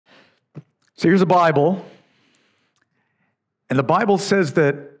So here's a Bible, and the Bible says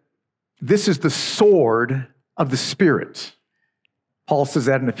that this is the sword of the Spirit. Paul says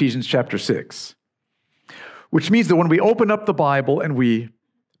that in Ephesians chapter 6, which means that when we open up the Bible and we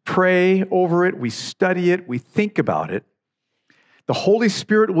pray over it, we study it, we think about it, the Holy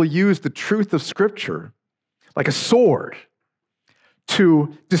Spirit will use the truth of Scripture like a sword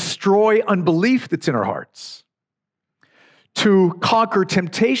to destroy unbelief that's in our hearts, to conquer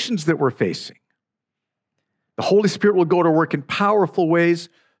temptations that we're facing. The Holy Spirit will go to work in powerful ways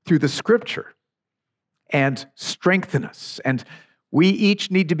through the Scripture and strengthen us. And we each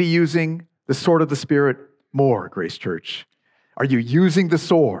need to be using the sword of the Spirit more, Grace Church. Are you using the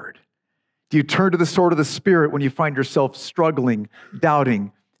sword? Do you turn to the sword of the Spirit when you find yourself struggling,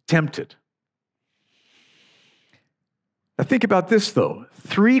 doubting, tempted? Now think about this, though.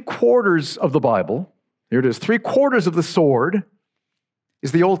 3/4 of the Bible, here it is, 3/4 of the sword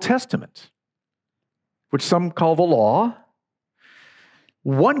is the Old Testament, which some call the law.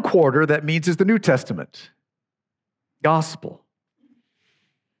 1/4, that means, is the New Testament, gospel.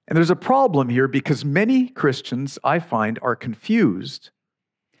 And there's a problem here because many Christians, I find, are confused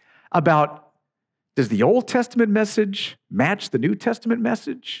about, does the Old Testament message match the New Testament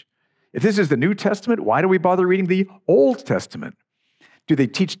message? If this is the New Testament, why do we bother reading the Old Testament? Do they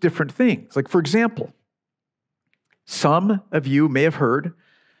teach different things? Like, for example, some of you may have heard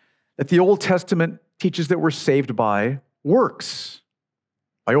that the Old Testament teaches that we're saved by works,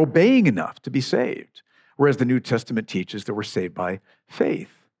 by obeying enough to be saved, whereas the New Testament teaches that we're saved by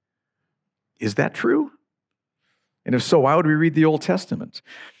faith. Is that true? And if so, why would we read the Old Testament?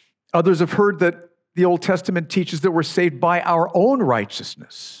 Others have heard that the Old Testament teaches that we're saved by our own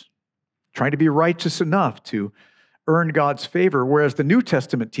righteousness, trying to be righteous enough to earn God's favor, whereas the New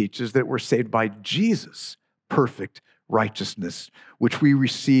Testament teaches that we're saved by Jesus' perfect righteousness, which we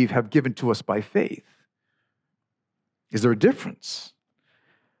have given to us by faith. Is there a difference?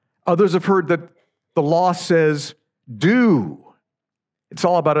 Others have heard that the law says, do. It's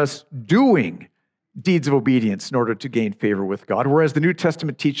all about us doing deeds of obedience in order to gain favor with God, whereas the New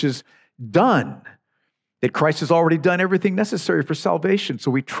Testament teaches done, that Christ has already done everything necessary for salvation,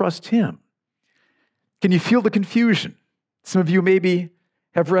 so we trust Him. Can you feel the confusion? Some of you maybe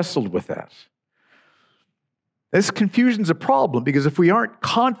have wrestled with that. This confusion is a problem because if we aren't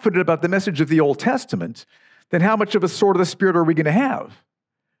confident about the message of the Old Testament, then how much of a sword of the Spirit are we going to have?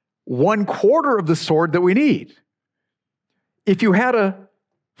 1/4 of the sword that we need. If you had a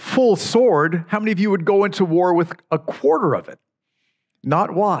full sword, how many of you would go into war with 1/4 of it?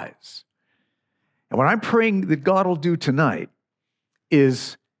 Not wise. And what I'm praying that God will do tonight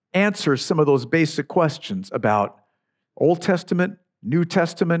is answer some of those basic questions about Old Testament, New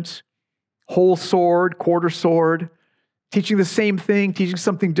Testament, whole sword, 1/4 sword, teaching the same thing, teaching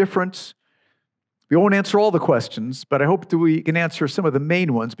something different. We won't answer all the questions, but I hope that we can answer some of the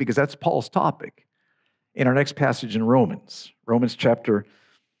main ones because that's Paul's topic in our next passage in Romans chapter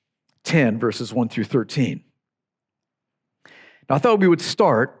 10, verses 1 through 13. Now, I thought we would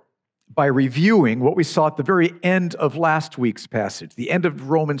start by reviewing what we saw at the very end of last week's passage, the end of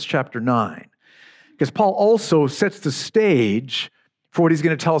Romans chapter 9, because Paul also sets the stage for what he's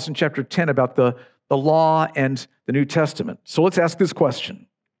going to tell us in chapter 10 about the law and the New Testament. So let's ask this question.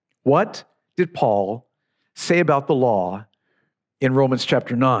 What did Paul say about the law in Romans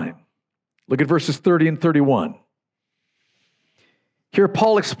chapter 9? Look at verses 30 and 31. Here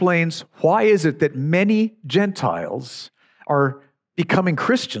Paul explains why is it that many Gentiles are becoming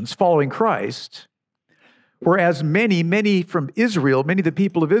Christians, following Christ, whereas many from Israel, many of the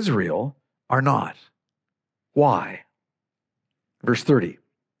people of Israel, are not. Why? Verse 30,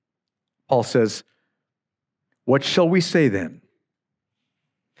 Paul says, "What shall we say then?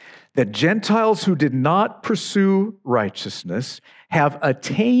 That Gentiles who did not pursue righteousness have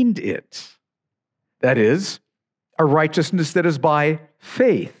attained it. That is, a righteousness that is by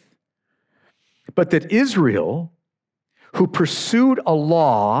faith. But that Israel, who pursued a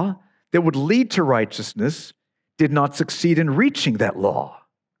law that would lead to righteousness, did not succeed in reaching that law."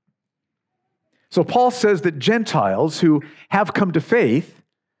 So Paul says that Gentiles who have come to faith,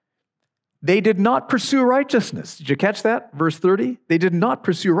 they did not pursue righteousness. Did you catch that? Verse 30? They did not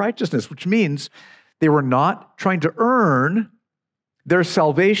pursue righteousness, which means they were not trying to earn their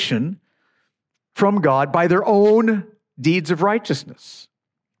salvation from God by their own deeds of righteousness.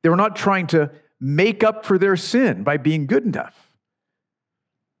 They were not trying to make up for their sin by being good enough.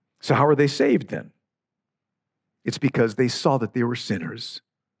 So how are they saved then? It's because they saw that they were sinners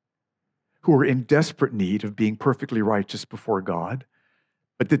who were in desperate need of being perfectly righteous before God,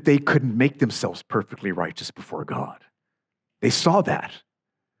 but that they couldn't make themselves perfectly righteous before God. They saw that.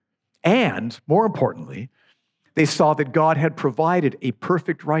 And, more importantly, they saw that God had provided a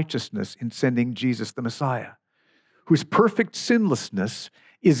perfect righteousness in sending Jesus the Messiah, whose perfect sinlessness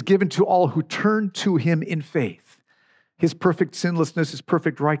is given to all who turn to him in faith. His perfect sinlessness, his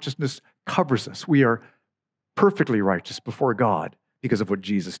perfect righteousness covers us. We are perfectly righteous before God because of what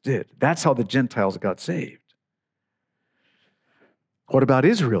Jesus did. That's how the Gentiles got saved. What about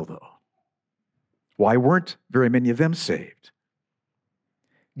Israel, though? Why weren't very many of them saved?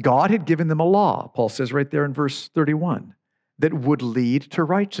 God had given them a law, Paul says right there in verse 31, that would lead to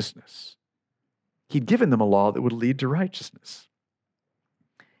righteousness. He'd given them a law that would lead to righteousness.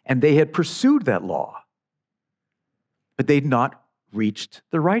 And they had pursued that law, but they'd not reached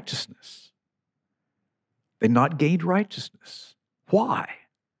the righteousness. They'd not gained righteousness. Why?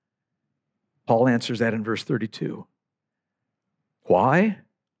 Paul answers that in verse 32. Why?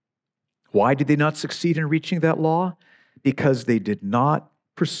 Why did they not succeed in reaching that law? Because they did not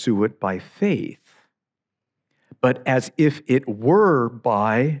pursue it by faith, but as if it were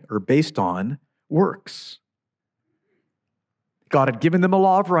by or based on works. God had given them a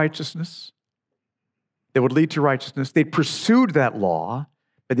law of righteousness that would lead to righteousness. They pursued that law,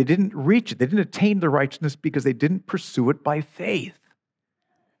 but they didn't reach it. They didn't attain the righteousness because they didn't pursue it by faith.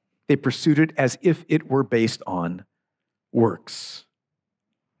 They pursued it as if it were based on works.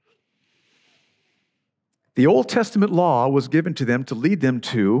 The Old Testament law was given to them to lead them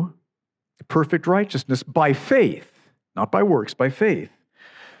to perfect righteousness by faith, not by works, by faith.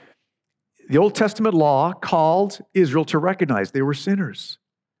 The Old Testament law called Israel to recognize they were sinners.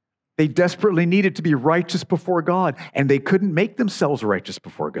 They desperately needed to be righteous before God, and they couldn't make themselves righteous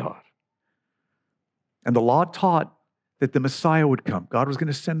before God. And the law taught that the Messiah would come. God was going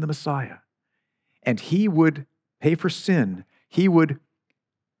to send the Messiah, and he would pay for sin. He would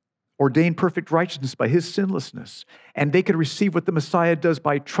ordain perfect righteousness by his sinlessness. And they could receive what the Messiah does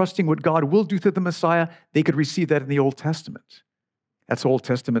by trusting what God will do through the Messiah. They could receive that in the Old Testament. That's how Old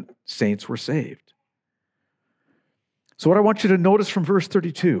Testament saints were saved. So what I want you to notice from verse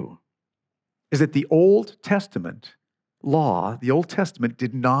 32 is that the Old Testament law, the Old Testament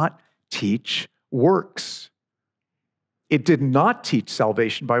did not teach works. It did not teach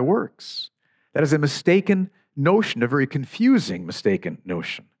salvation by works. That is a mistaken notion, a very confusing mistaken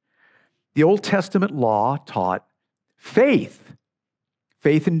notion. The Old Testament law taught faith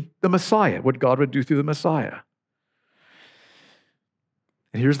in the Messiah, what God would do through the Messiah.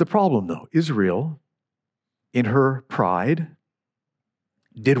 And here's the problem, though. Israel, in her pride,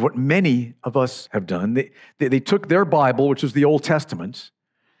 did what many of us have done. They took their Bible, which was the Old Testament,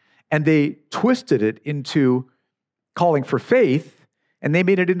 and they twisted it into calling for faith, and they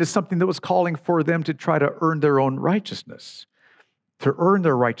made it into something that was calling for them to try to earn their own righteousness, to earn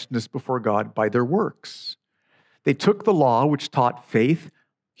their righteousness before God by their works. They took the law, which taught faith,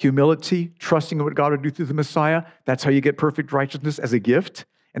 humility, trusting in what God would do through the Messiah. That's how you get perfect righteousness, as a gift.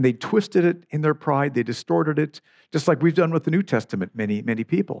 And they twisted it in their pride. They distorted it, just like we've done with the New Testament, many, many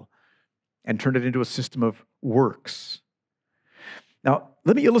people, and turned it into a system of works. Now,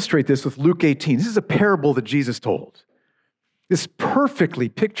 let me illustrate this with Luke 18. This is a parable that Jesus told. This perfectly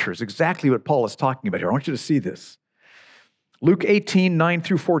pictures exactly what Paul is talking about here. I want you to see this. Luke 18, 9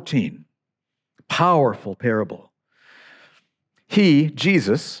 through 14. Powerful parable. He,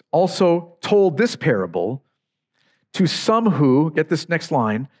 Jesus, also told this parable to some who, get this next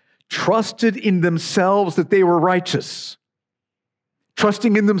line, trusted in themselves that they were righteous.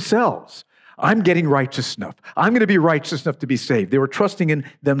 Trusting in themselves. I'm getting righteous enough. I'm going to be righteous enough to be saved. They were trusting in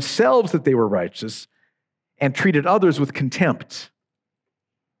themselves that they were righteous and treated others with contempt.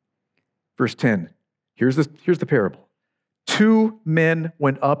 Verse 10, here's the parable. 2 men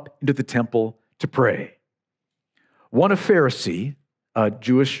went up into the temple to pray. One a Pharisee, a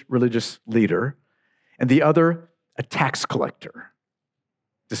Jewish religious leader, and the other a tax collector,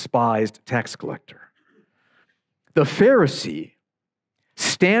 despised tax collector. The Pharisee,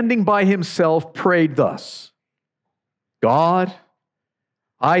 standing by himself, prayed thus, God,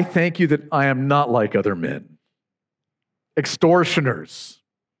 I thank you that I am not like other men, extortioners,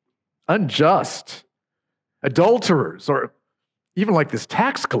 unjust, adulterers, or even like this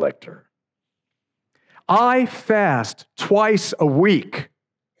tax collector. I fast twice a week.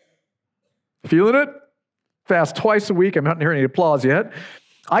 Feeling it? Fast twice a week. I'm not hearing any applause yet.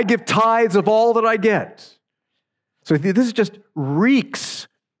 I give tithes of all that I get. So this is just reeks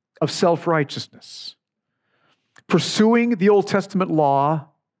of self-righteousness. Pursuing the Old Testament law,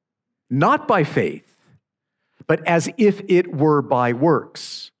 not by faith, but as if it were by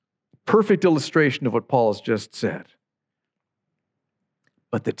works. Perfect illustration of what Paul has just said.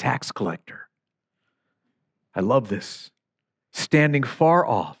 But the tax collector, I love this, standing far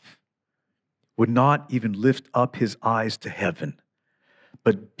off, would not even lift up his eyes to heaven,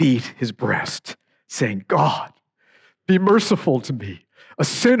 but beat his breast, saying, God, be merciful to me, a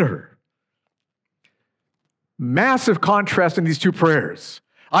sinner. Massive contrast in these two prayers.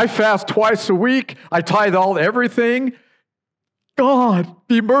 I fast twice a week. I tithe everything. God,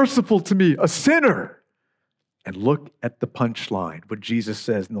 be merciful to me, a sinner. And look at the punchline, what Jesus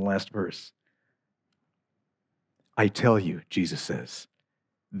says in the last verse. I tell you, Jesus says,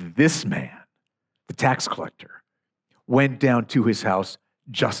 this man, the tax collector, went down to his house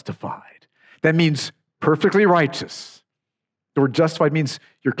justified. That means perfectly righteous. The word justified means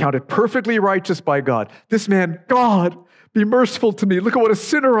you're counted perfectly righteous by God. This man, God, be merciful to me. Look at what a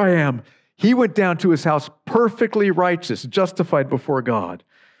sinner I am. He went down to his house perfectly righteous, justified before God.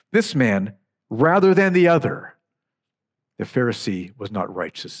 This man, rather than the other, the Pharisee was not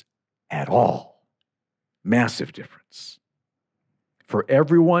righteous at all. Massive difference. For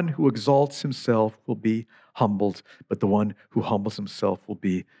everyone who exalts himself will be humbled, but the one who humbles himself will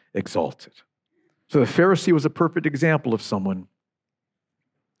be exalted. So the Pharisee was a perfect example of someone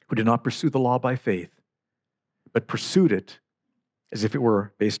who did not pursue the law by faith, but pursued it as if it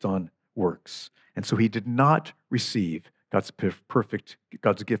were based on works. And so he did not receive God's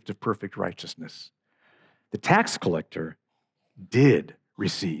gift of perfect righteousness. The tax collector did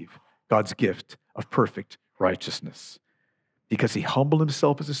receive God's gift of perfect righteousness because he humbled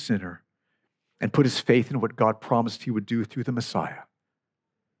himself as a sinner and put his faith in what God promised he would do through the Messiah.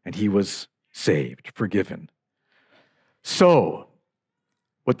 And he was saved, forgiven. So,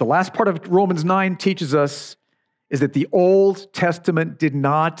 what the last part of Romans 9 teaches us is that the Old Testament did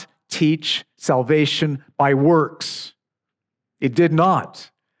not teach salvation by works. It did not.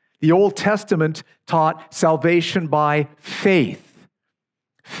 The Old Testament taught salvation by faith.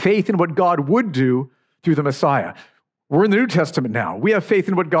 Faith in what God would do through the Messiah. We're in the New Testament now. We have faith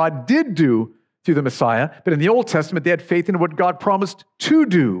in what God did do through the Messiah, but in the Old Testament, they had faith in what God promised to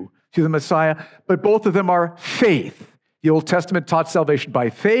do through the Messiah, but both of them are faith. The Old Testament taught salvation by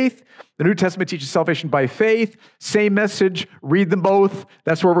faith. The New Testament teaches salvation by faith. Same message, read them both.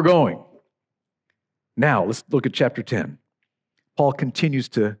 That's where we're going. Now, let's look at chapter 10. Paul continues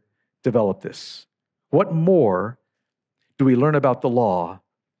to develop this. What more do we learn about the law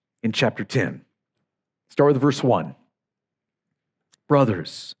in chapter 10? Start with verse 1.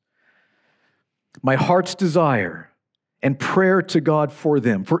 Brothers, my heart's desire and prayer to God for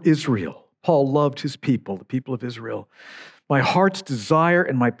them, for Israel. Paul loved his people, the people of Israel. My heart's desire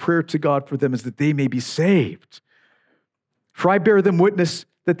and my prayer to God for them is that they may be saved. For I bear them witness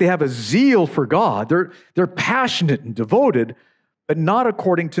that they have a zeal for God. They're passionate and devoted, but not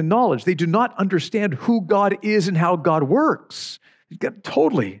according to knowledge. They do not understand who God is and how God works. They got it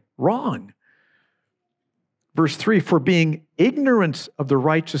totally wrong. Verse 3, for being ignorant of the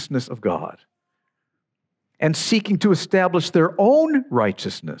righteousness of God and seeking to establish their own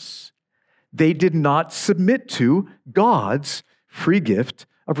righteousness, they did not submit to God's free gift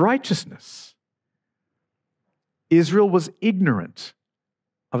of righteousness. Israel was ignorant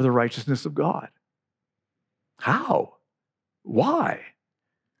of the righteousness of God. How? Why?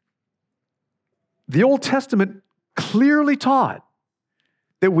 The Old Testament clearly taught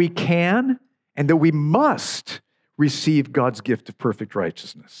that we can and that we must receive God's gift of perfect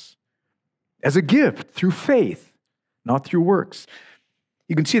righteousness as a gift through faith, not through works.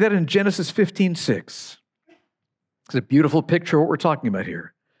 You can see that in Genesis 15:6. It's a beautiful picture of what we're talking about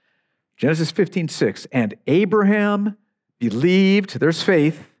here. Genesis 15:6. And Abraham believed, there's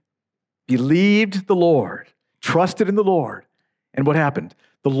faith, believed the Lord, trusted in the Lord. And what happened?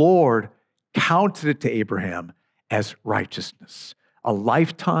 The Lord counted it to Abraham as righteousness, a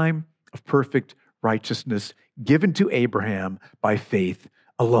lifetime of perfect righteousness given to Abraham by faith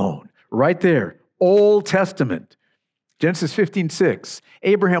alone. Right there, Old Testament. Genesis 15:6.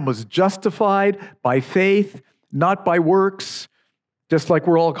 Abraham was justified by faith, not by works, just like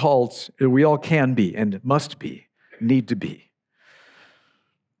we're all called, we all can be and must be, need to be.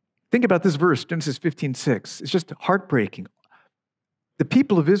 Think about this verse, Genesis 15:6. It's just heartbreaking. The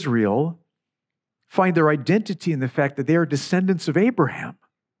people of Israel find their identity in the fact that they are descendants of Abraham.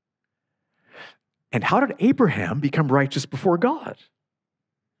 And how did Abraham become righteous before God?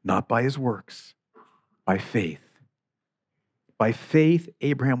 Not by his works, by faith. By faith,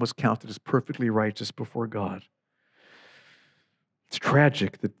 Abraham was counted as perfectly righteous before God. It's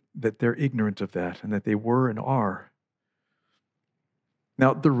tragic that they're ignorant of that and that they were and are.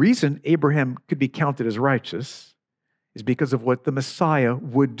 Now, the reason Abraham could be counted as righteous is because of what the Messiah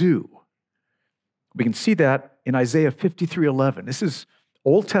would do. We can see that in Isaiah 53:11. This is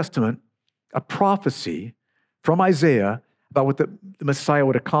Old Testament, a prophecy from Isaiah about what the Messiah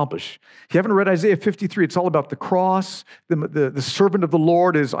would accomplish. If you haven't read Isaiah 53, it's all about the cross. The servant of the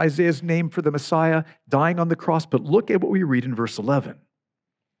Lord is Isaiah's name for the Messiah dying on the cross. But look at what we read in verse 11.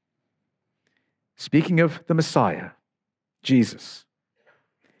 Speaking of the Messiah, Jesus,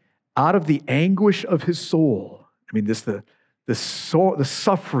 out of the anguish of his soul, the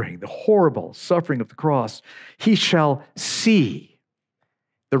suffering, the horrible suffering of the cross, he shall see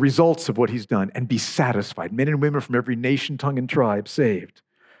the results of what he's done and be satisfied. Men and women from every nation, tongue, and tribe saved.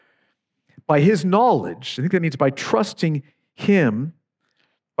 By his knowledge, I think that means by trusting him,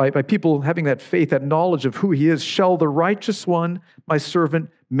 by people having that faith, that knowledge of who he is, shall the righteous one, my servant,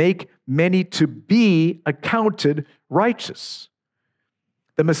 make many to be accounted righteous.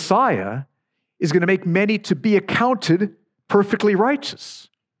 The Messiah is going to make many to be accounted perfectly righteous.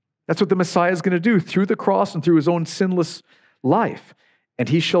 That's what the Messiah is going to do through the cross and through his own sinless life. And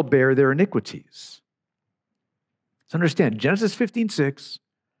he shall bear their iniquities. So understand, Genesis 15:6,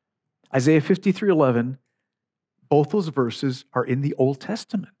 Isaiah 53:11, both those verses are in the Old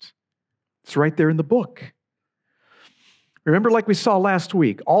Testament. It's right there in the book. Remember, like we saw last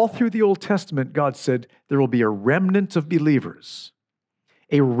week, all through the Old Testament, God said there will be a remnant of believers,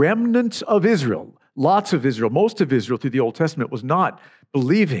 a remnant of Israel. Lots of Israel, most of Israel through the Old Testament was not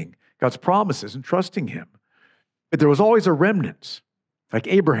believing God's promises and trusting him. But there was always a remnant, like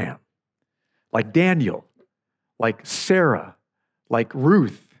Abraham, like Daniel, like Sarah, like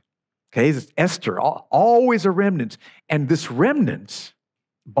Ruth, okay, Esther, always a remnant. And this remnant,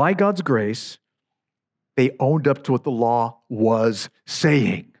 by God's grace, they owned up to what the law was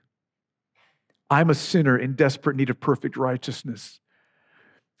saying. I'm a sinner in desperate need of perfect righteousness.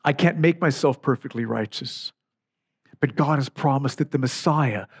 I can't make myself perfectly righteous. But God has promised that the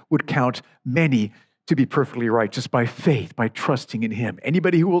Messiah would count many to be perfectly righteous by faith, by trusting in him.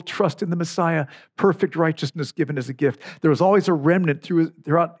 Anybody who will trust in the Messiah, perfect righteousness given as a gift. There was always a remnant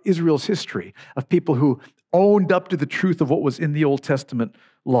throughout Israel's history of people who owned up to the truth of what was in the Old Testament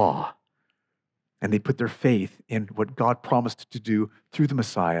law. And they put their faith in what God promised to do through the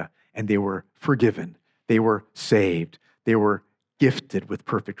Messiah, and they were forgiven. They were saved. They were gifted with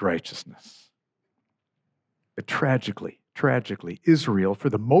perfect righteousness. But tragically, Israel, for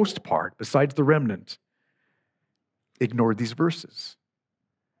the most part, besides the remnant, ignored these verses.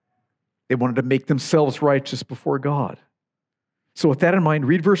 They wanted to make themselves righteous before God. So with that in mind,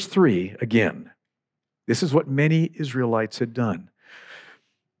 read verse 3 again. This is what many Israelites had done.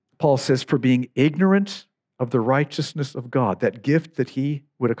 Paul says, for being ignorant of the righteousness of God, that gift that he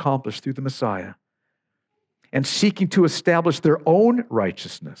would accomplish through the Messiah, and seeking to establish their own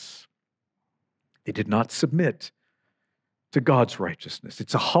righteousness, they did not submit to God's righteousness.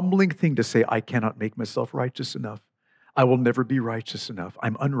 It's a humbling thing to say, I cannot make myself righteous enough. I will never be righteous enough.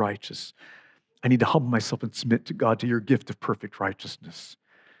 I'm unrighteous. I need to humble myself and submit to God, to your gift of perfect righteousness.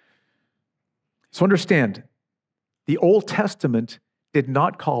 So understand, the Old Testament did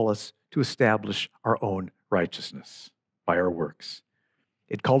not call us to establish our own righteousness by our works.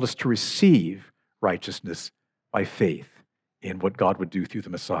 It called us to receive righteousness by faith in what God would do through the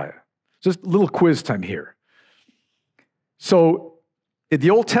Messiah. Just a little quiz time here. So, did the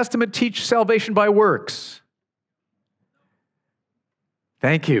Old Testament teach salvation by works?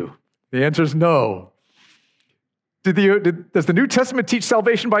 Thank you. The answer is no. Does the New Testament teach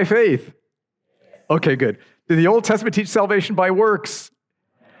salvation by faith? Okay, good. Did the Old Testament teach salvation by works?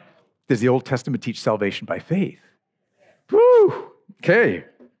 Does the Old Testament teach salvation by faith? Woo! Okay,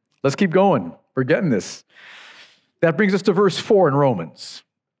 let's keep going. We're getting this. That brings us to verse 4 in Romans,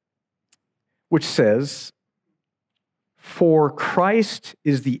 which says, for Christ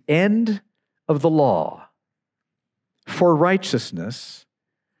is the end of the law for righteousness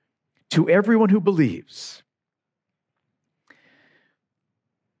to everyone who believes.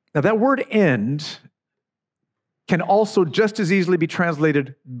 Now that word end can also just as easily be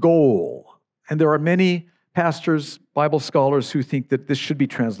translated goal. And there are many pastors, Bible scholars who think that this should be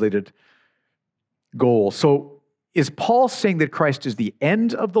translated goal. So is Paul saying that Christ is the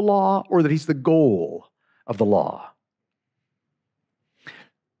end of the law or that he's the goal of the law?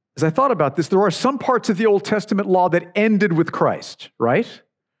 As I thought about this, there are some parts of the Old Testament law that ended with Christ, right?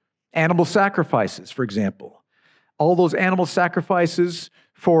 Animal sacrifices, for example. All those animal sacrifices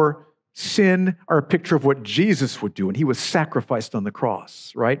for sin are a picture of what Jesus would do, and he was sacrificed on the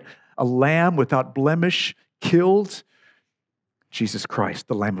cross, right? A lamb without blemish, killed. Jesus Christ,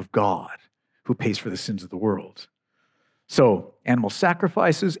 the Lamb of God, who pays for the sins of the world. So, animal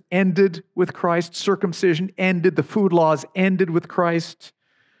sacrifices ended with Christ. Circumcision ended. The food laws ended with Christ.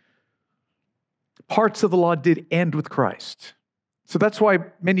 Parts of the law did end with Christ. So that's why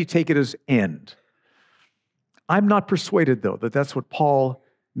many take it as end. I'm not persuaded, though, that that's what Paul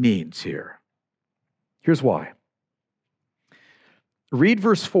means here. Here's why. Read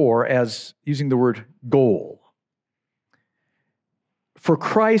verse 4 as using the word goal. For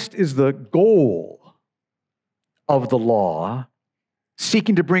Christ is the goal of the law,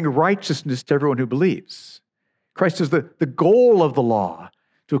 seeking to bring righteousness to everyone who believes. Christ is the goal of the law,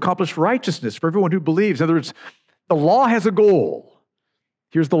 to accomplish righteousness for everyone who believes. In other words, the law has a goal.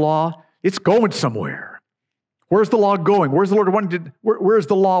 Here's the law. It's going somewhere. Where's the law going? Where's the Lord where's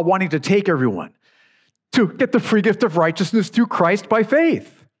the law wanting to take everyone? To get the free gift of righteousness through Christ by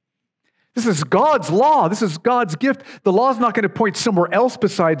faith. This is God's law. This is God's gift. The law is not going to point somewhere else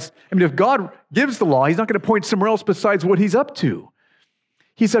besides, if God gives the law, he's not going to point somewhere else besides what he's up to.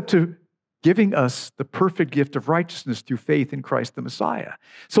 He's up to giving us the perfect gift of righteousness through faith in Christ the Messiah.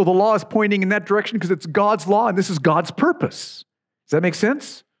 So the law is pointing in that direction because it's God's law and this is God's purpose. Does that make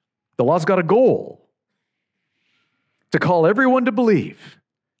sense? The law's got a goal. To call everyone to believe,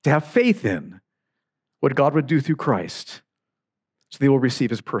 to have faith in what God would do through Christ, so they will receive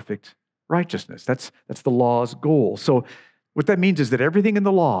his perfect righteousness. That's the law's goal. So what that means is that everything in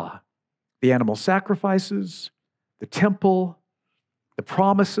the law, the animal sacrifices, the temple, the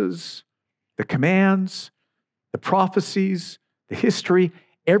promises, the commands, the prophecies, the history,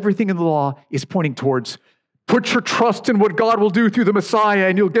 everything in the law is pointing towards put your trust in what God will do through the Messiah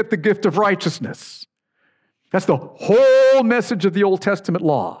and you'll get the gift of righteousness. That's the whole message of the Old Testament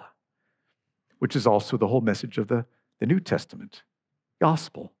law, which is also the whole message of the New Testament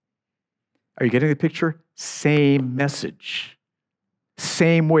gospel. Are you getting the picture? Same message.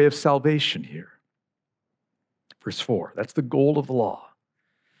 Same way of salvation here. Verse 4, that's the goal of the law.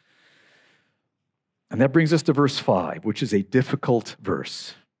 And that brings us to verse 5, which is a difficult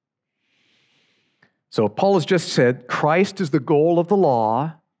verse. So Paul has just said, Christ is the goal of the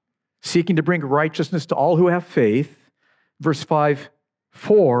law, seeking to bring righteousness to all who have faith. Verse 5,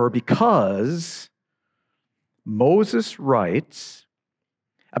 for because Moses writes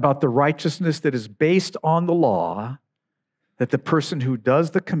about the righteousness that is based on the law, that the person who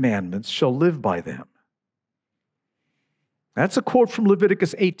does the commandments shall live by them. That's a quote from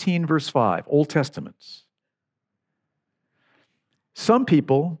Leviticus 18, verse 5, Old Testament. Some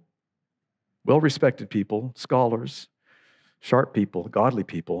people, well-respected people, scholars, sharp people, godly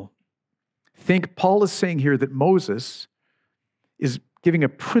people, think Paul is saying here that Moses is giving a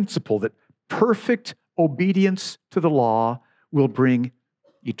principle that perfect obedience to the law will bring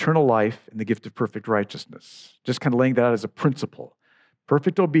eternal life and the gift of perfect righteousness. Just kind of laying that out as a principle.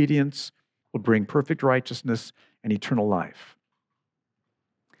 Perfect obedience will bring perfect righteousness and eternal life.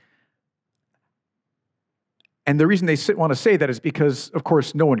 And the reason they want to say that is because, of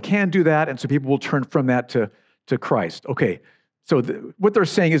course, no one can do that, and so people will turn from that to Christ. Okay, so what they're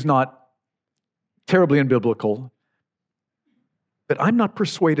saying is not terribly unbiblical, but I'm not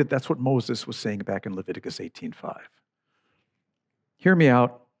persuaded that's what Moses was saying back in Leviticus 18:5. Hear me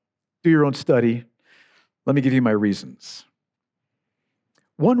out. Do your own study. Let me give you my reasons.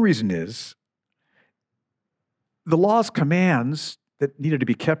 One reason is the law's commands that needed to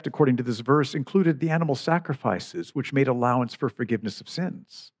be kept according to this verse included the animal sacrifices, which made allowance for forgiveness of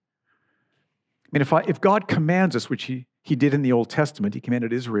sins. I mean, if God commands us, which he did in the Old Testament, he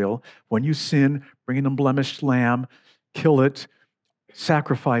commanded Israel, when you sin, bring an unblemished lamb, kill it,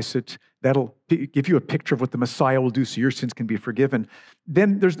 sacrifice it, that'll give you a picture of what the Messiah will do so your sins can be forgiven.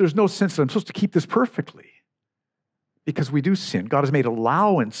 Then there's no sense that I'm supposed to keep this perfectly because we do sin. God has made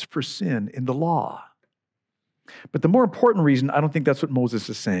allowance for sin in the law. But the more important reason, I don't think that's what Moses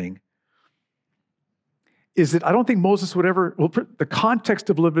is saying, is that I don't think Moses would ever, the context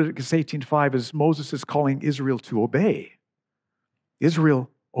of Leviticus 18:5 is Moses is calling Israel to obey. Israel,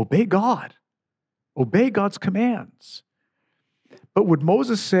 obey God. Obey God's commands. But would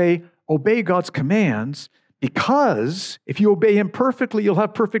Moses say, obey God's commands because if you obey him perfectly, you'll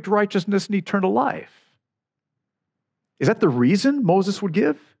have perfect righteousness and eternal life? Is that the reason Moses would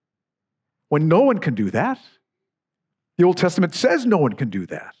give? When no one can do that. The Old Testament says no one can do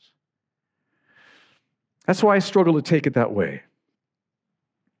that. That's why I struggle to take it that way.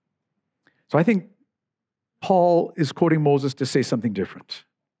 So I think Paul is quoting Moses to say something different.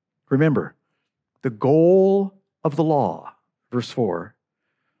 Remember, the goal of the law, verse 4,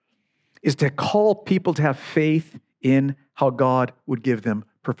 is to call people to have faith in how God would give them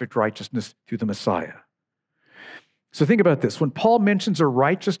perfect righteousness through the Messiah. So think about this. When Paul mentions a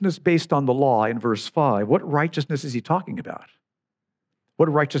righteousness based on the law in verse 5, what righteousness is he talking about?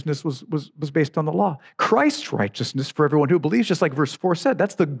 What righteousness was based on the law? Christ's righteousness for everyone who believes, just like verse 4 said.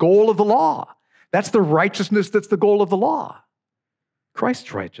 That's the goal of the law. That's the righteousness that's the goal of the law.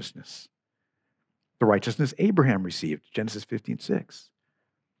 Christ's righteousness. The righteousness Abraham received, Genesis 15:6.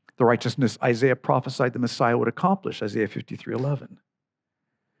 The righteousness Isaiah prophesied the Messiah would accomplish, Isaiah 53:11.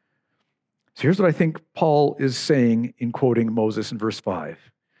 So here's what I think Paul is saying in quoting Moses in verse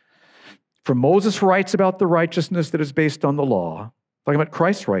 5. For Moses writes about the righteousness that is based on the law, talking about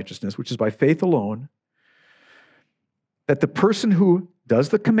Christ's righteousness, which is by faith alone, that the person who does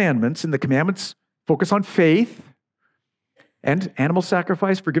the commandments, and the commandments focus on faith and animal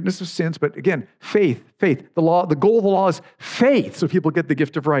sacrifice, forgiveness of sins, but again, faith. The law, the goal of the law is faith, so people get the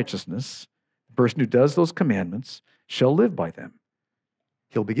gift of righteousness. The person who does those commandments shall live by them.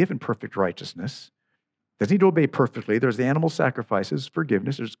 He'll be given perfect righteousness. Doesn't need to obey perfectly. There's the animal sacrifices,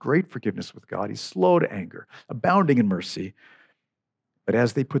 forgiveness. There's great forgiveness with God. He's slow to anger, abounding in mercy. But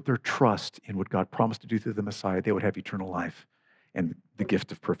as they put their trust in what God promised to do through the Messiah, they would have eternal life and the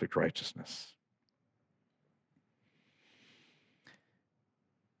gift of perfect righteousness.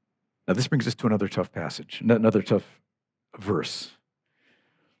 Now, this brings us to another tough passage, another tough verse.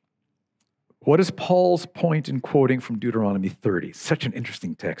 What is Paul's point in quoting from Deuteronomy 30? Such an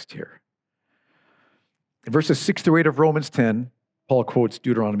interesting text here. In verses 6 through 8 of Romans 10, Paul quotes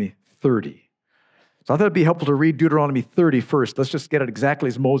Deuteronomy 30. So I thought it'd be helpful to read Deuteronomy 30 first. Let's just get it exactly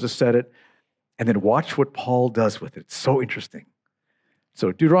as Moses said it, and then watch what Paul does with it. It's so interesting.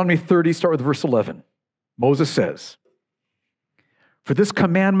 So Deuteronomy 30, start with verse 11. Moses says, "For this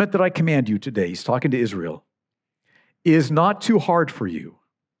commandment that I command you today," he's talking to Israel, "is not too hard for you,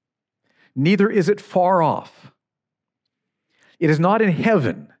 neither is it far off. It is not in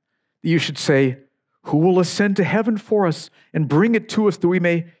heaven that you should say, 'Who will ascend to heaven for us and bring it to us that we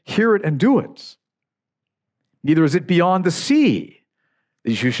may hear it and do it?' Neither is it beyond the sea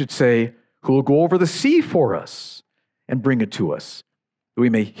that you should say, 'Who will go over the sea for us and bring it to us that we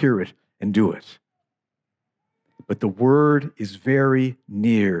may hear it and do it?' But the word is very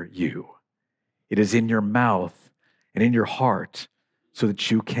near you. It is in your mouth and in your heart, so that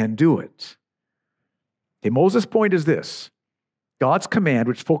you can do it." Okay, Moses' point is this. God's command,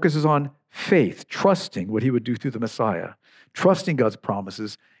 which focuses on faith, trusting what he would do through the Messiah, trusting God's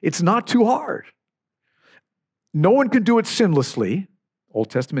promises, it's not too hard. No one can do it sinlessly. Old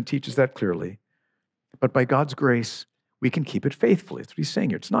Testament teaches that clearly. But by God's grace, we can keep it faithfully. That's what he's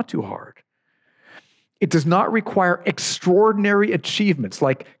saying here. It's not too hard. It does not require extraordinary achievements,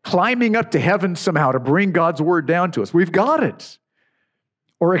 like climbing up to heaven somehow to bring God's word down to us. We've got it.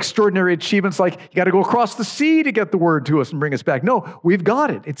 Or extraordinary achievements like you got to go across the sea to get the word to us and bring us back. No, we've got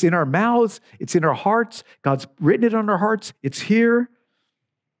it. It's in our mouths. It's in our hearts. God's written it on our hearts. It's here.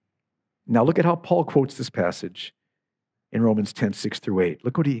 Now look at how Paul quotes this passage in Romans 10, 6 through 8.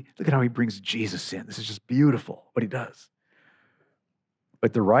 Look at how he brings Jesus in. This is just beautiful, what he does.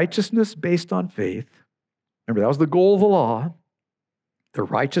 But the righteousness based on faith, remember that was the goal of the law. The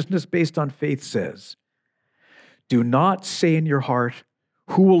righteousness based on faith says, "Do not say in your heart,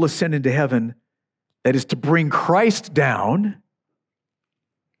 'Who will ascend into heaven?' That is to bring Christ down,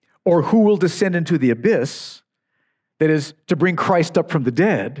 or 'Who will descend into the abyss?' That is to bring Christ up from the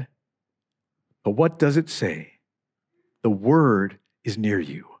dead." But what does it say? The word is near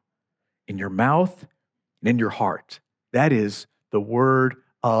you, in your mouth and in your heart. That is the word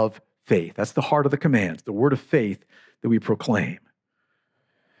of faith. That's the heart of the commands, the word of faith that we proclaim.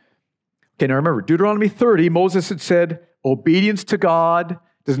 Okay, now remember, Deuteronomy 30, Moses had said, obedience to God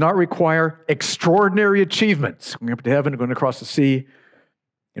does not require extraordinary achievements. Going up to heaven, going across the sea.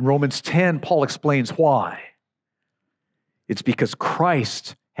 In Romans 10, Paul explains why. It's because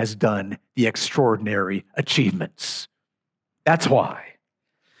Christ has done the extraordinary achievements. That's why.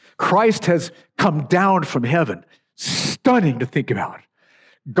 Christ has come down from heaven. Stunning to think about.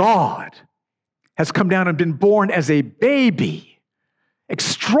 God has come down and been born as a baby.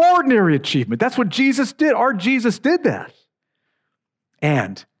 Extraordinary achievement. That's what Jesus did. Our Jesus did that.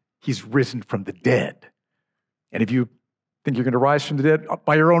 And he's risen from the dead. And if you think you're going to rise from the dead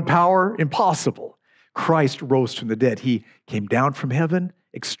by your own power, impossible. Christ rose from the dead. He came down from heaven,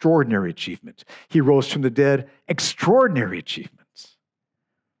 extraordinary achievement. He rose from the dead, extraordinary achievements.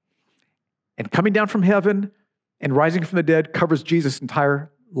 And coming down from heaven and rising from the dead covers Jesus'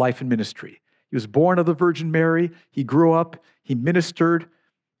 entire life and ministry. He was born of the Virgin Mary. He grew up. He ministered.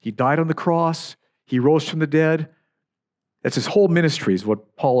 He died on the cross. He rose from the dead. That's his whole ministry is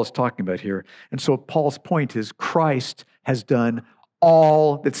what Paul is talking about here. And so Paul's point is Christ has done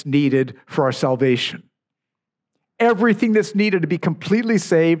all that's needed for our salvation. Everything that's needed to be completely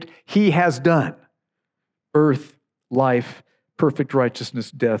saved, he has done. Birth, life, perfect righteousness,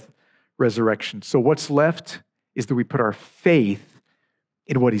 death, resurrection. So what's left is that we put our faith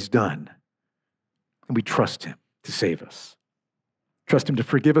in what he's done. And we trust him to save us. Trust him to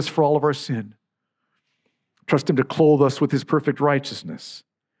forgive us for all of our sin. Trust him to clothe us with his perfect righteousness.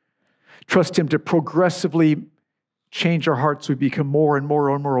 Trust him to progressively change our hearts so we become more and more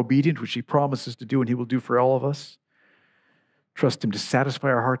and more obedient, which he promises to do and he will do for all of us. Trust him to satisfy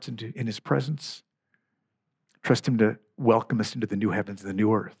our hearts in his presence. Trust him to welcome us into the new heavens and the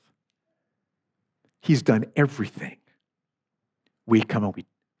new earth. He's done everything. We come and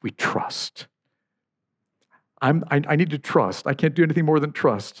we trust. I need to trust. I can't do anything more than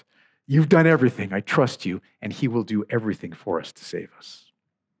trust. You've done everything. I trust you, and he will do everything for us to save us.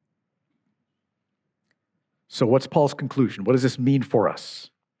 So what's Paul's conclusion? What does this mean for us?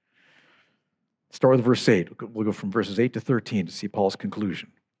 Start with verse 8. We'll go from verses 8 to 13 to see Paul's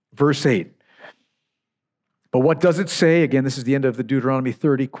conclusion. Verse 8. But what does it say? Again, this is the end of the Deuteronomy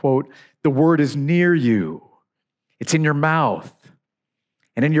 30 quote. The word is near you. It's in your mouth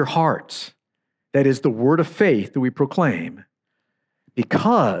and in your heart. That is the word of faith that we proclaim.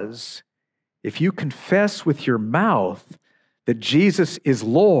 Because if you confess with your mouth that Jesus is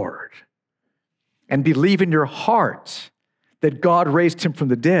Lord and believe in your heart that God raised him from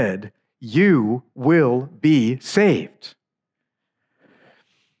the dead, you will be saved.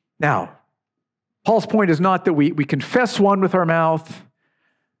 Now, Paul's point is not that we confess one with our mouth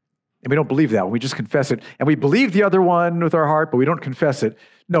and we don't believe that one. We just confess it. And we believe the other one with our heart, but we don't confess it.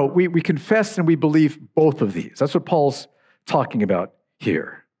 No, we confess and we believe both of these. That's what Paul's talking about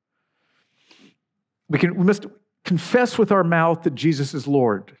here. We must confess with our mouth that Jesus is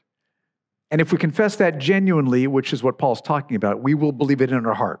Lord. And if we confess that genuinely, which is what Paul's talking about, we will believe it in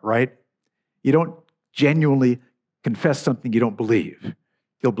our heart, right? You don't genuinely confess something you don't believe.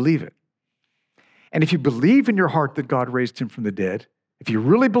 You'll believe it. And if you believe in your heart that God raised him from the dead, if you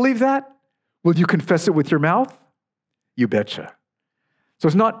really believe that, will you confess it with your mouth? You betcha. So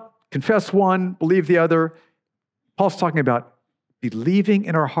it's not confess one, believe the other. Paul's talking about believing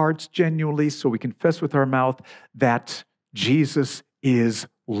in our hearts genuinely, so we confess with our mouth that Jesus is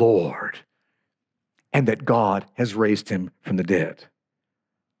Lord and that God has raised him from the dead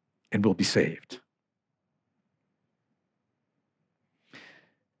and will be saved.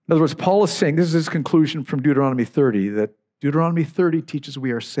 In other words, Paul is saying, this is his conclusion from Deuteronomy 30, that Deuteronomy 30 teaches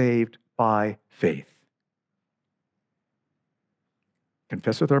we are saved by faith.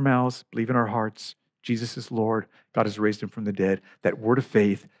 Confess with our mouths, believe in our hearts, Jesus is Lord, God has raised him from the dead. That word of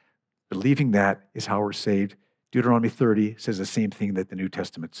faith, believing that is how we're saved. Deuteronomy 30 says the same thing that the New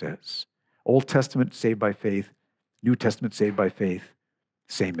Testament says. Old Testament, saved by faith. New Testament, saved by faith.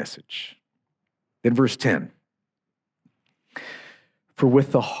 Same message. Then verse 10. For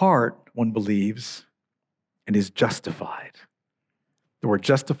with the heart one believes and is justified. The word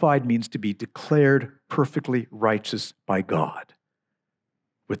justified means to be declared perfectly righteous by God.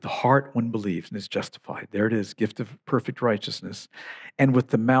 With the heart one believes and is justified. There it is, gift of perfect righteousness. And with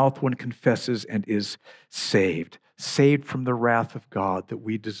the mouth one confesses and is saved. Saved from the wrath of God that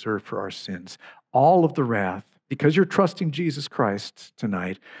we deserve for our sins. All of the wrath, because you're trusting Jesus Christ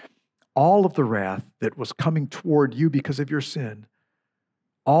tonight, all of the wrath that was coming toward you because of your sin,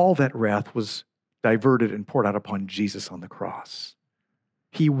 all that wrath was diverted and poured out upon Jesus on the cross.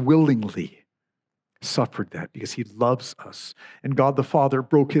 He willingly suffered that because he loves us. And God the Father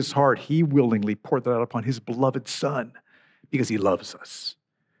broke his heart. He willingly poured that out upon his beloved Son because he loves us.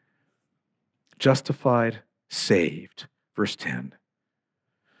 Justified, saved. Verse 10.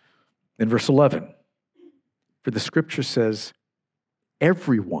 Then verse 11. For the scripture says,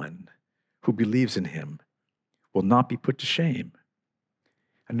 everyone who believes in him will not be put to shame.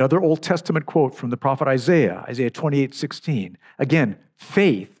 Another Old Testament quote from the prophet Isaiah, Isaiah 28:16. Again,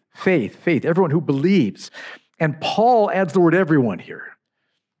 faith, faith, faith. Everyone who believes. And Paul adds the word everyone here.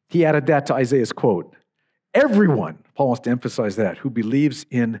 He added that to Isaiah's quote. Everyone, Paul wants to emphasize that, who believes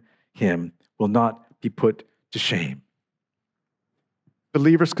in him will not be put to shame.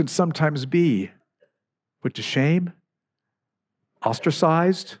 Believers can sometimes be put to shame,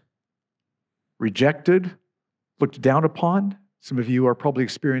 ostracized, rejected, looked down upon. Some of you are probably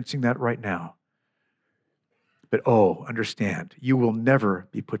experiencing that right now. But understand, you will never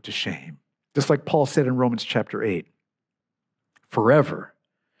be put to shame. Just like Paul said in Romans chapter 8, forever,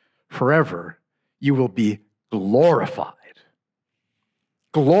 forever, you will be glorified.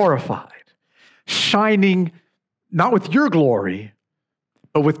 Glorified. Shining not with your glory,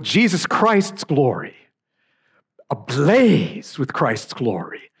 but with Jesus Christ's glory. Ablaze with Christ's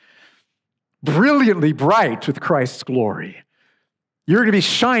glory. Brilliantly bright with Christ's glory. You're going to be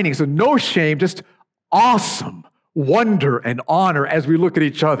shining, so no shame, just awesome wonder and honor as we look at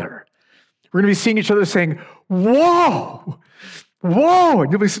each other. We're going to be seeing each other saying, whoa, whoa.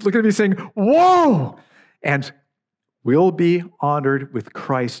 And you'll be looking at me saying, whoa. And We'll be honored with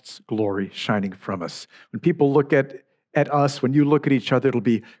Christ's glory shining from us. When people look at us, when you look at each other, it'll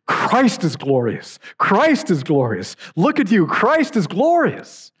be, Christ is glorious. Christ is glorious. Look at you. Christ is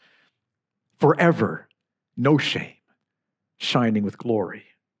glorious. Forever, no shame, shining with glory.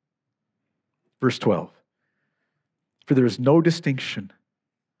 Verse 12. For there is no distinction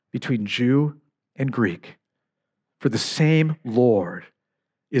between Jew and Greek, for the same Lord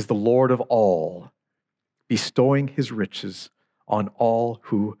is the Lord of all, bestowing his riches on all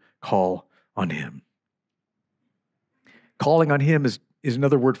who call on him. Calling on him is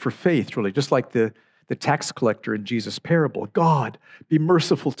another word for faith, really, just like the tax collector in Jesus' parable. God, be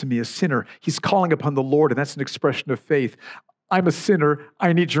merciful to me, a sinner. He's calling upon the Lord, and that's an expression of faith. I'm a sinner.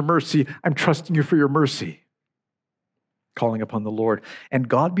 I need your mercy. I'm trusting you for your mercy. Calling upon the Lord. And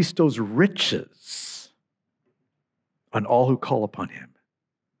God bestows riches on all who call upon him.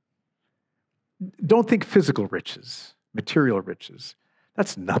 Don't think physical riches, material riches.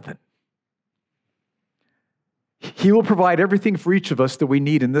 That's nothing. He will provide everything for each of us that we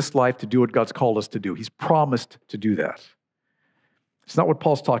need in this life to do what God's called us to do. He's promised to do that. It's not what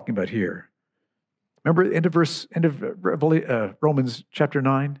Paul's talking about here. Remember, end of Romans chapter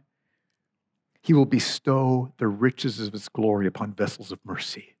 9? He will bestow the riches of his glory upon vessels of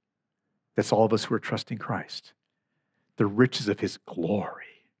mercy. That's all of us who are trusting Christ. The riches of his glory.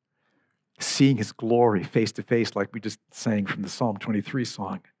 Seeing his glory face to face, like we just sang from the Psalm 23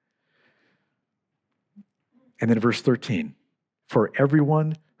 song. And then verse 13, for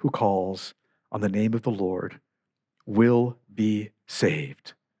everyone who calls on the name of the Lord will be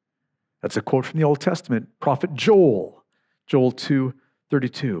saved. That's a quote from the Old Testament, prophet Joel, Joel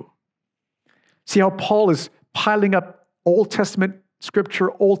 2:32. See how Paul is piling up Old Testament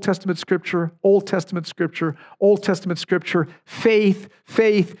Scripture, Old Testament Scripture, Old Testament Scripture, Old Testament Scripture, faith,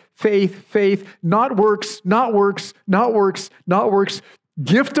 faith, faith, faith, not works, not works, not works, not works,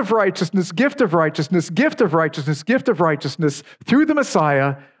 gift of righteousness, gift of righteousness, gift of righteousness, gift of righteousness through the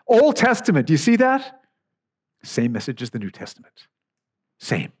Messiah. Old Testament, do you see that? Same message as the New Testament.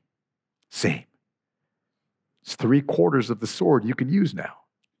 Same. It's 3/4 of the sword you can use now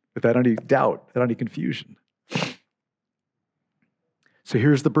without any doubt, without any confusion. So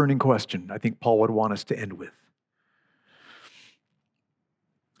here's the burning question I think Paul would want us to end with.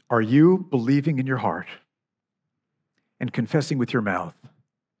 Are you believing in your heart and confessing with your mouth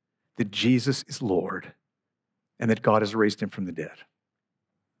that Jesus is Lord and that God has raised him from the dead?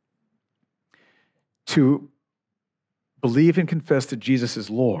 To believe and confess that Jesus is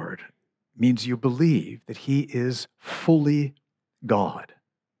Lord means you believe that he is fully God.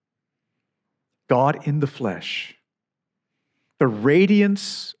 God in the flesh. The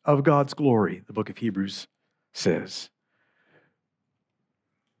radiance of God's glory, the book of Hebrews says.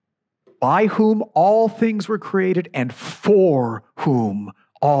 By whom all things were created and for whom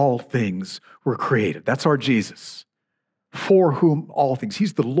all things were created. That's our Jesus. For whom all things.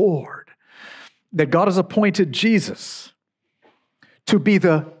 He's the Lord. That God has appointed Jesus to be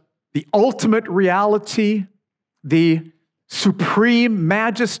the ultimate reality, the supreme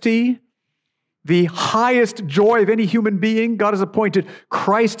majesty, the highest joy of any human being. God has appointed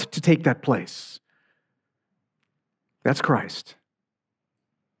Christ to take that place. That's Christ.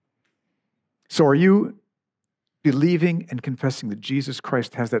 So are you believing and confessing that Jesus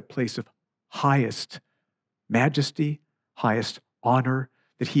Christ has that place of highest majesty, highest honor,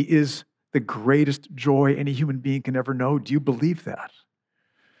 that he is the greatest joy any human being can ever know? Do you believe that?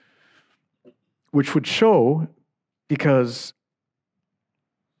 Which would show, because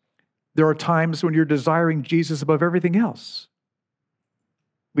there are times when you're desiring Jesus above everything else.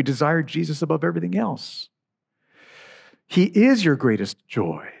 We desire Jesus above everything else. He is your greatest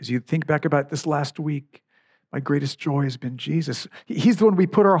joy. As you think back about this last week, my greatest joy has been Jesus. He's the one we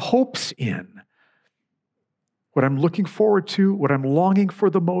put our hopes in. What I'm looking forward to, what I'm longing for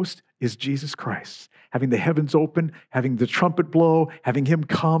the most is Jesus Christ. Having the heavens open, having the trumpet blow, having him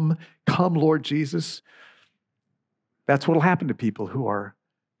come, Lord Jesus. That's what will happen to people who are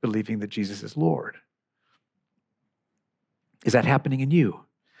believing that Jesus is Lord. Is that happening in you?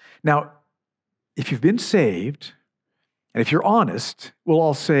 Now, if you've been saved, and if you're honest, we'll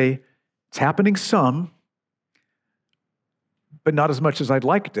all say, it's happening some, but not as much as I'd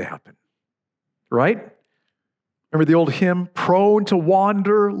like it to happen. Right? Remember the old hymn, prone to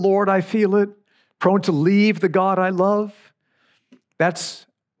wander, Lord, I feel it. Prone to leave the God I love. That's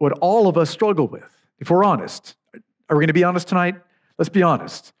what all of us struggle with, if we're honest. Are we going to be honest tonight? Let's be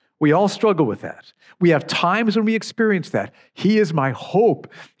honest. We all struggle with that. We have times when we experience that. He is my hope.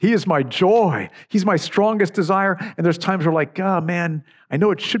 He is my joy. He's my strongest desire. And there's times where we're like, oh man, I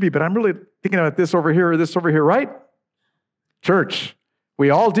know it should be, but I'm really thinking about this over here or this over here, right? Church, we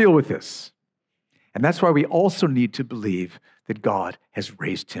all deal with this. And that's why we also need to believe that God has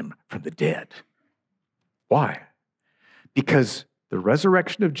raised him from the dead. Why? Because the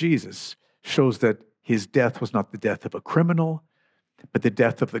resurrection of Jesus shows that his death was not the death of a criminal, but the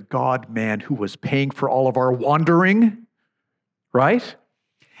death of the God-man who was paying for all of our wandering, right?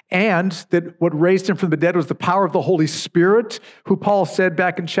 And that what raised him from the dead was the power of the Holy Spirit, who Paul said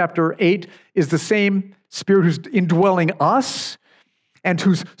back in chapter 8 is the same Spirit who's indwelling us and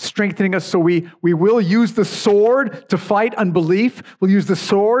who's strengthening us. So we will use the sword to fight unbelief. We'll use the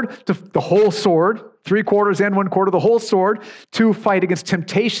sword, the whole sword, 3/4 and 1/4, the whole sword, to fight against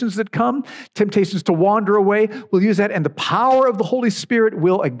temptations that come, temptations to wander away. We'll use that, and the power of the Holy Spirit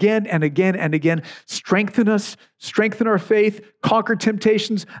will again and again and again strengthen us, strengthen our faith, conquer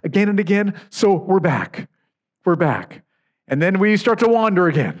temptations again and again. So we're back. We're back. And then we start to wander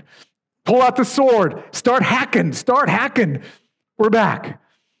again. Pull out the sword. Start hacking. We're back.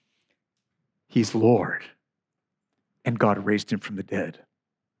 He's Lord. And God raised him from the dead.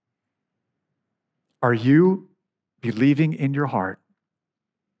 Are you believing in your heart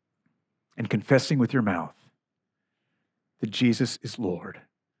and confessing with your mouth that Jesus is Lord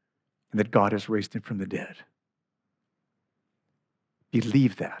and that God has raised him from the dead?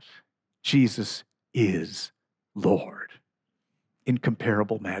 Believe that. Jesus is Lord,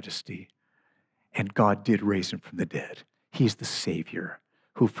 incomparable majesty, and God did raise him from the dead. He's the Savior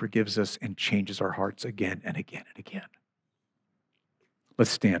who forgives us and changes our hearts again and again and again.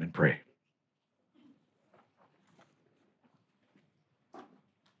 Let's stand and pray.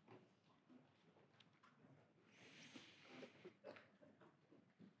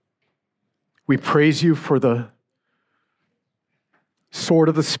 We praise you for the sword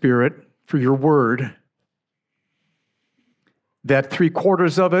of the Spirit, for your word, that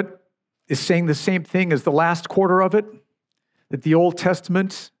 3/4 of it is saying the same thing as the last quarter of it, that the Old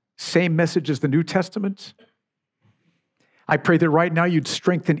Testament, same message as the New Testament. I pray that right now you'd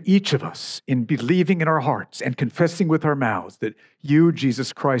strengthen each of us in believing in our hearts and confessing with our mouths that you,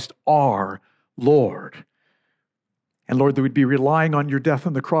 Jesus Christ, are Lord. And Lord, that we'd be relying on your death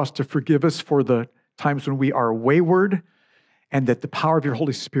on the cross to forgive us for the times when we are wayward, and that the power of your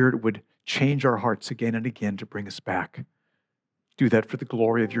Holy Spirit would change our hearts again and again to bring us back. Do that for the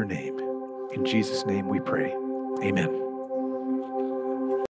glory of your name. In Jesus' name we pray. Amen.